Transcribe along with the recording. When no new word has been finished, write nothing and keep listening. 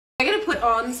I'm gonna put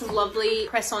on some lovely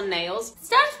press-on nails.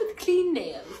 Starts with clean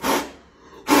nails.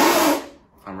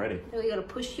 I'm ready. Now we gotta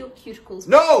push your cuticles.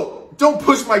 No! Don't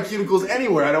push my cuticles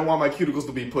anywhere. I don't want my cuticles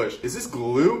to be pushed. Is this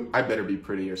glue? I better be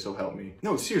pretty or so help me.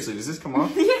 No, seriously, does this come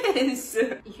off? Yes!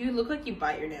 You look like you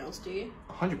bite your nails, do you?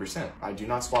 100%. I do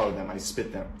not swallow them. I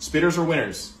spit them. Spitters or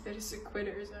winners? Spitters are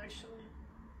quitters, actually.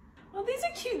 Oh, these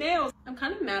are cute nails. I'm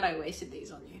kind of mad I wasted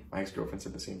these on you. My ex-girlfriend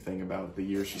said the same thing about the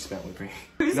years she spent with me.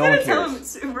 Who's No gonna one tell cares. him it's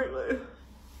super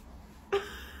glue?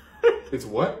 It's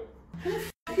what? How the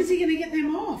f is he gonna get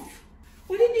them off?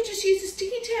 Why didn't you just use a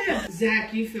sticky tab?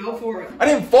 Zach, you fell for it. I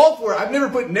didn't fall for it. I've never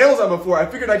put nails on before. I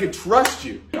figured I could trust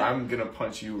you. I'm gonna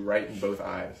punch you right in both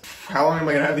eyes. How long am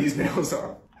I gonna have these nails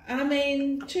on? I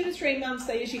mean, 2 to 3 months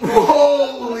they usually go.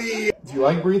 Holy! Do you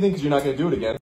like breathing? Because you're not gonna do it again.